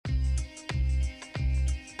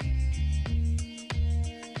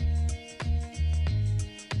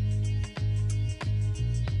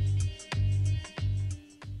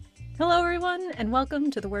Hello, everyone, and welcome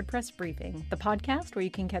to the WordPress Briefing, the podcast where you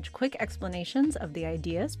can catch quick explanations of the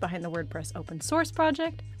ideas behind the WordPress open source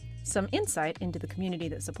project, some insight into the community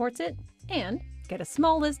that supports it, and get a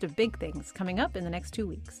small list of big things coming up in the next 2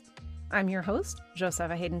 weeks. I'm your host,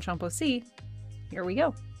 Josepha Haden Chomphosy. Here we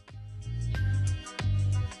go.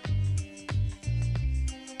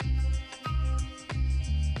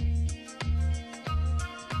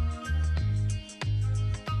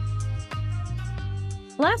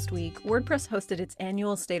 Last week, WordPress hosted its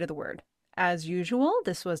annual State of the Word. As usual,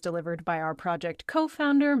 this was delivered by our project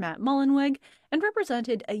co-founder, Matt Mullenweg, and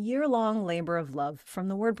represented a year-long labor of love from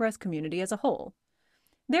the WordPress community as a whole.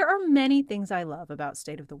 There are many things I love about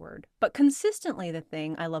State of the Word, but consistently the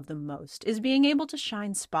thing I love the most is being able to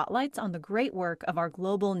shine spotlights on the great work of our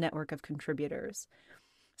global network of contributors.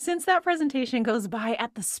 Since that presentation goes by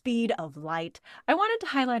at the speed of light, I wanted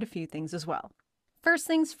to highlight a few things as well. First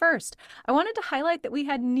things first, I wanted to highlight that we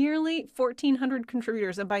had nearly 1,400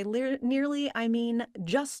 contributors, and by nearly, I mean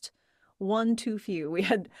just one too few. We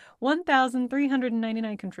had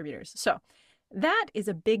 1,399 contributors. So that is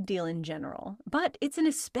a big deal in general, but it's an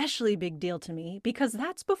especially big deal to me because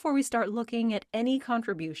that's before we start looking at any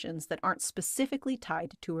contributions that aren't specifically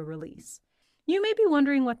tied to a release. You may be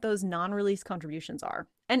wondering what those non-release contributions are.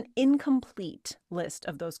 An incomplete list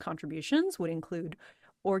of those contributions would include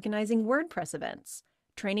organizing WordPress events,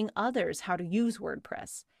 training others how to use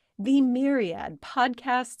WordPress, the myriad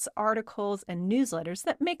podcasts, articles, and newsletters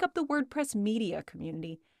that make up the WordPress media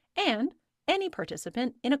community, and any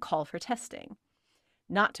participant in a call for testing.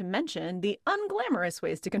 Not to mention the unglamorous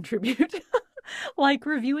ways to contribute, like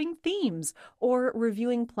reviewing themes or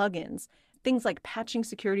reviewing plugins, things like patching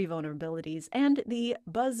security vulnerabilities, and the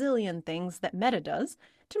bazillion things that Meta does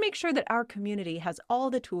to make sure that our community has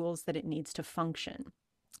all the tools that it needs to function.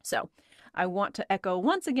 So I want to echo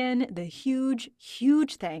once again the huge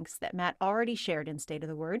thanks that Matt already shared in State of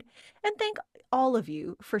the Word, and thank all of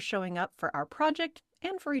you for showing up for our project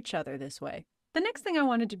and for each other this way. The next thing I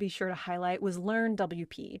wanted to be sure to highlight was Learn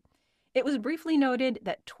WP. It was briefly noted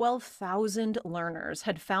that 12,000 learners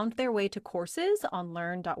had found their way to courses on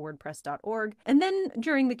learn.wordpress.org, and then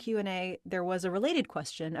during the Q&A, there was a related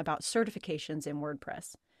question about certifications in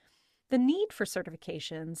WordPress. The need for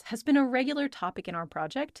certifications has been a regular topic in our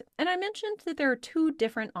project, and I mentioned that there are 2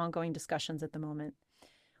 different ongoing discussions at the moment.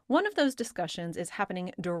 One of those discussions is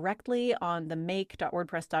happening directly on the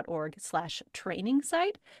make.wordpress.org/training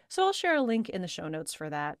site, so I'll share a link in the show notes for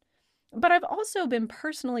that. But I've also been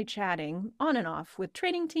personally chatting on and off with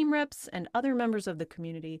training team reps and other members of the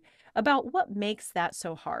community about what makes that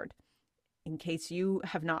so hard. In case you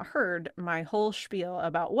have not heard my whole spiel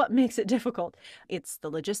about what makes it difficult, it's the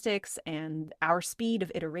logistics and our speed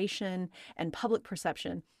of iteration and public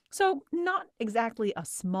perception. So not exactly a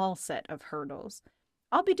small set of hurdles.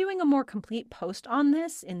 I'll be doing a more complete post on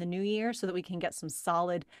this in the new year so that we can get some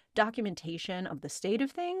solid documentation of the state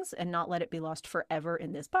of things and not let it be lost forever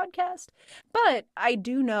in this podcast. But I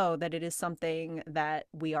do know that it is something that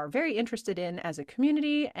we are very interested in as a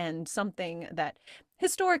community and something that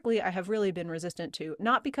historically I have really been resistant to,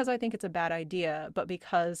 not because I think it's a bad idea, but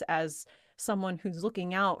because as someone who's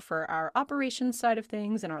looking out for our operations side of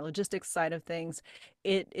things and our logistics side of things,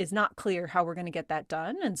 it is not clear how we're going to get that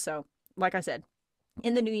done. And so, like I said,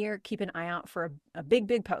 in the new year, keep an eye out for a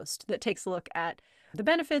big post that takes a look at the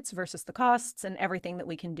benefits versus the costs and everything that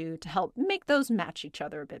we can do to help make those match each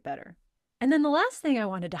other a bit better. And then the last thing I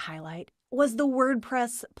wanted to highlight was the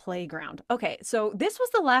WordPress playground. Okay, so this was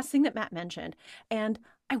the last thing that Matt mentioned, and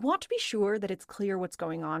I want to be sure that it's clear what's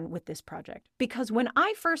going on with this project, because when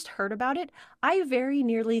I first heard about it, I very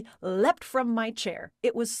nearly leapt from my chair.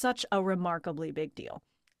 It was such a remarkably big deal.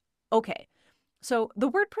 Okay. So the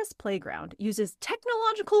WordPress playground uses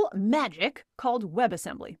technological magic called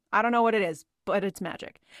WebAssembly. I don't know what it is, but it's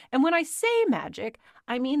magic. And when I say magic,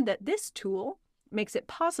 I mean that this tool makes it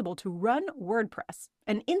possible to run WordPress,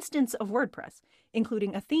 an instance of WordPress,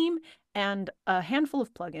 including a theme and a handful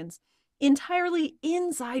of plugins, entirely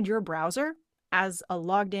inside your browser as a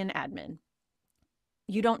logged-in admin.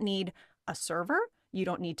 You don't need a server. You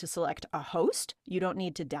don't need to select a host. You don't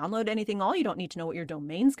need to download anything all. You don't need to know what your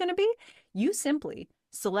domain's going to be. You simply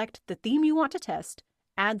select the theme you want to test,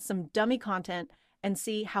 add some dummy content, and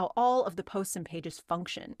see how all of the posts and pages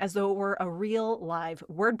function as though it were a real live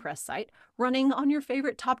WordPress site running on your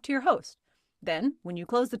favorite top-tier host. Then, when you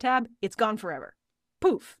close the tab, it's gone forever.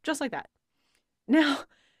 Poof, just like that. Now,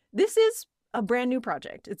 this is a brand new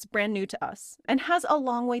project. It's brand new to us and has a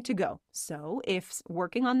long way to go. So if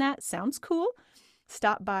working on that sounds cool,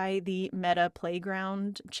 stop by the Meta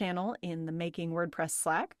Playground channel in the Making WordPress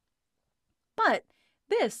Slack. But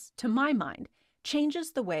this, to my mind,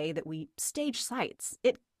 changes the way that we stage sites.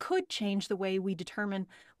 It could change the way we determine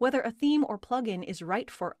whether a theme or plugin is right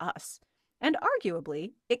for us. And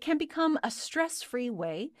arguably, it can become a stress-free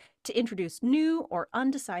way to introduce new or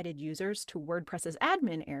undecided users to WordPress's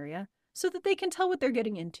admin area so that they can tell what they're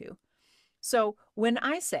getting into. So when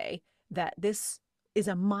I say that this is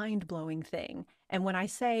a mind-blowing thing, and when I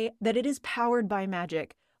say that it is powered by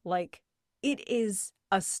magic, like, it is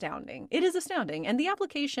astounding. It is astounding. And the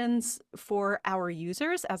applications for our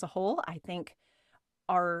users as a whole, I think,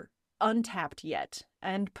 are untapped yet,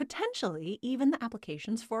 and potentially even the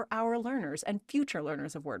applications for our learners and future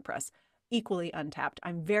learners of WordPress, equally untapped.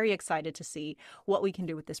 I'm very excited to see what we can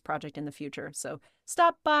do with this project in the future. So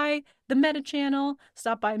stop by the Meta channel,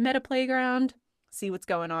 stop by Meta Playground, see what's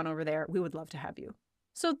going on over there. We would love to have you.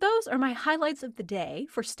 So those are my highlights of the day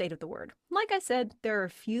for State of the Word. Like I said, there are a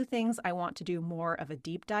few things I want to do more of a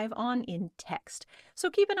deep dive on in text. So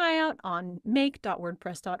keep an eye out on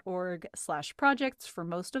make.wordpress.org/projects for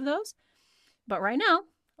most of those. But right now,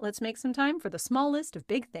 let's make some time for the small list of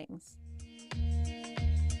big things.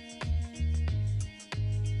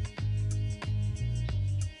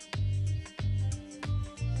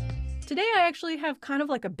 Today I actually have kind of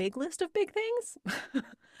like a big list of big things,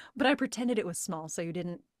 but I pretended it was small so you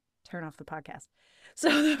didn't turn off the podcast.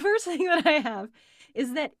 So the first thing that I have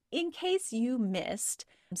is that in case you missed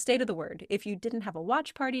State of the Word, if you didn't have a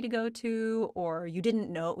watch party to go to, or you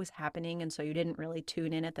didn't know it was happening and so you didn't really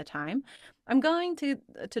tune in at the time, I'm going to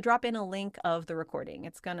drop in a link of the recording.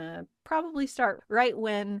 It's going to probably start right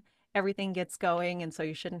when everything gets going, and so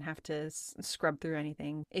you shouldn't have to scrub through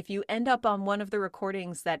anything. If you end up on one of the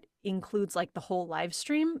recordings that includes like the whole live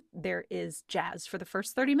stream, there is jazz for the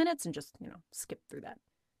first 30 minutes and just, skip through that.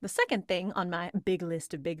 The second thing on my big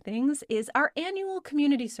list of big things is our annual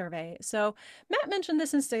community survey. So Matt mentioned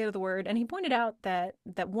this in State of the Word, and he pointed out that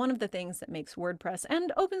one of the things that makes WordPress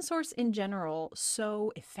and open source in general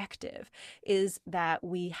so effective is that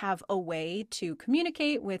we have a way to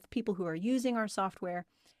communicate with people who are using our software,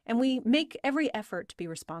 and we make every effort to be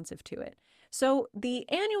responsive to it. So the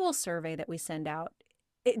annual survey that we send out,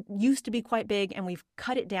 it used to be quite big, and we've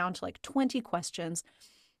cut it down to like 20 questions.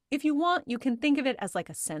 If you want, you can think of it as like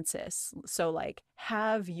a census. So like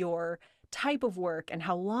have your type of work and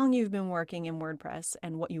how long you've been working in WordPress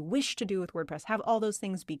and what you wish to do with WordPress, have all those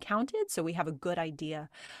things be counted so we have a good idea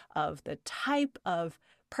of the type of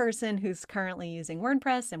person who's currently using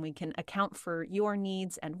WordPress, and we can account for your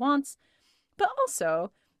needs and wants. But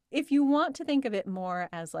also, if you want to think of it more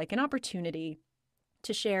as like an opportunity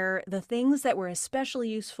to share the things that were especially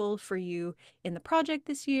useful for you in the project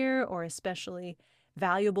this year, or especially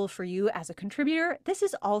valuable for you as a contributor, this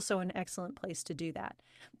is also an excellent place to do that.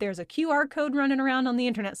 There's a QR code running around on the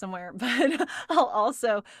internet somewhere, but I'll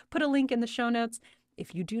also put a link in the show notes.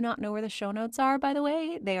 If you do not know where the show notes are, by the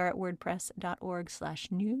way, they are at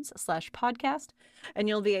wordpress.org/news/podcast, and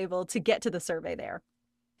you'll be able to get to the survey there.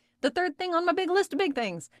 The third thing on my big list of big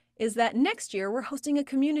things is that next year we're hosting a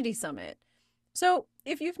community summit. So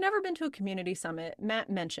if you've never been to a community summit,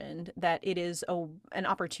 Matt mentioned that it is an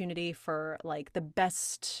opportunity for like the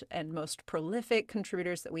best and most prolific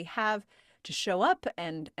contributors that we have to show up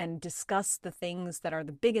and discuss the things that are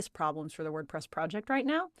the biggest problems for the WordPress project right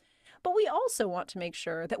now. But we also want to make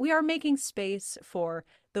sure that we are making space for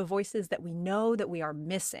the voices that we know that we are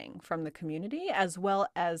missing from the community, as well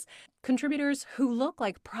as contributors who look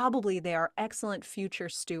like probably they are excellent future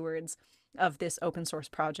stewards of this open source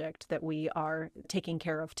project that we are taking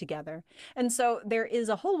care of together. And so there is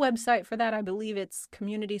a whole website for that. I believe it's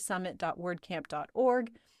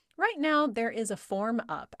communitysummit.wordcamp.org. Right now, there is a form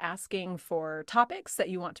up asking for topics that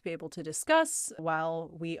you want to be able to discuss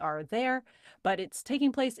while we are there. But it's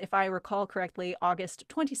taking place, if I recall correctly, August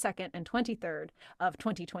 22nd and 23rd of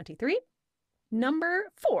 2023.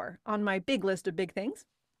 Number 4 on my big list of big things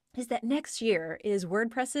is that next year is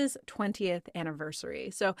WordPress's 20th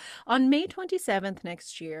anniversary. So on May 27th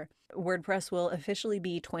next year, WordPress will officially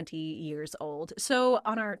be 20 years old. So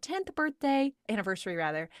on our 10th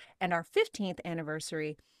anniversary, and our 15th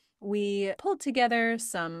anniversary, we pulled together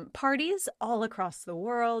some parties all across the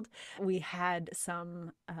world. We had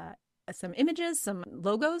some images, some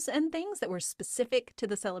logos and things that were specific to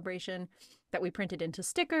the celebration that we printed into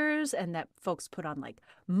stickers and that folks put on like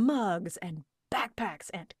mugs and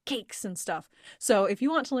backpacks and cakes and stuff. So if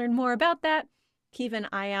you want to learn more about that, keep an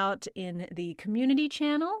eye out in the community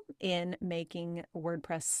channel in Making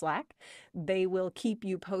WordPress Slack. They will keep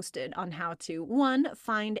you posted on how to, one,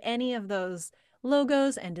 find any of those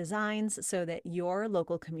logos and designs so that your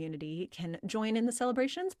local community can join in the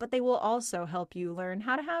celebrations, but they will also help you learn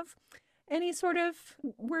how to have any sort of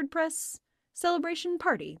WordPress celebration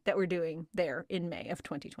party that we're doing there in May of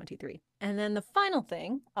 2023. And then the final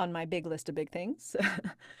thing on my big list of big things,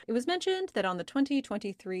 it was mentioned that on the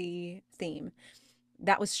 2023 theme,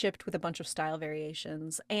 that was shipped with a bunch of style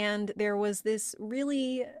variations. And there was this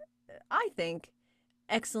really, I think,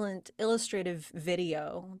 excellent illustrative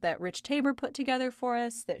video that Rich Tabor put together for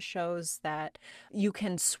us that shows that you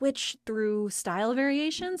can switch through style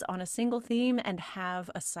variations on a single theme and have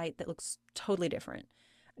a site that looks totally different.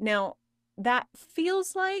 Now, that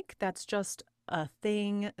feels like that's just a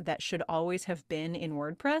thing that should always have been in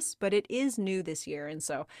WordPress, but it is new this year. And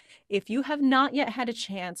so if you have not yet had a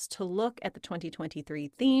chance to look at the 2023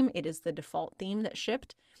 theme, it is the default theme that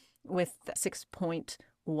shipped with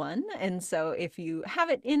 6.1. And so if you have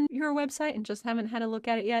it in your website and just haven't had a look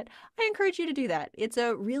at it yet, I encourage you to do that. It's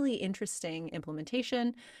a really interesting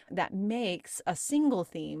implementation that makes a single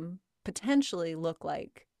theme potentially look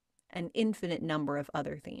like an infinite number of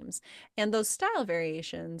other themes. And those style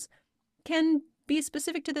variations can be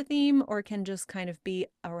specific to the theme or can just kind of be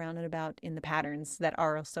around and about in the patterns that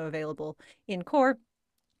are also available in core.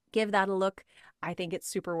 Give that a look. I think it's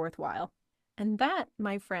super worthwhile. And that,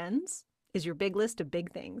 my friends, is your big list of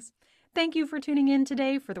big things. Thank you for tuning in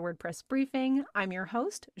today for the WordPress Briefing. I'm your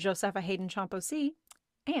host, Josepha Haden Chomphosy,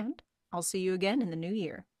 and I'll see you again in the new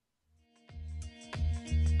year.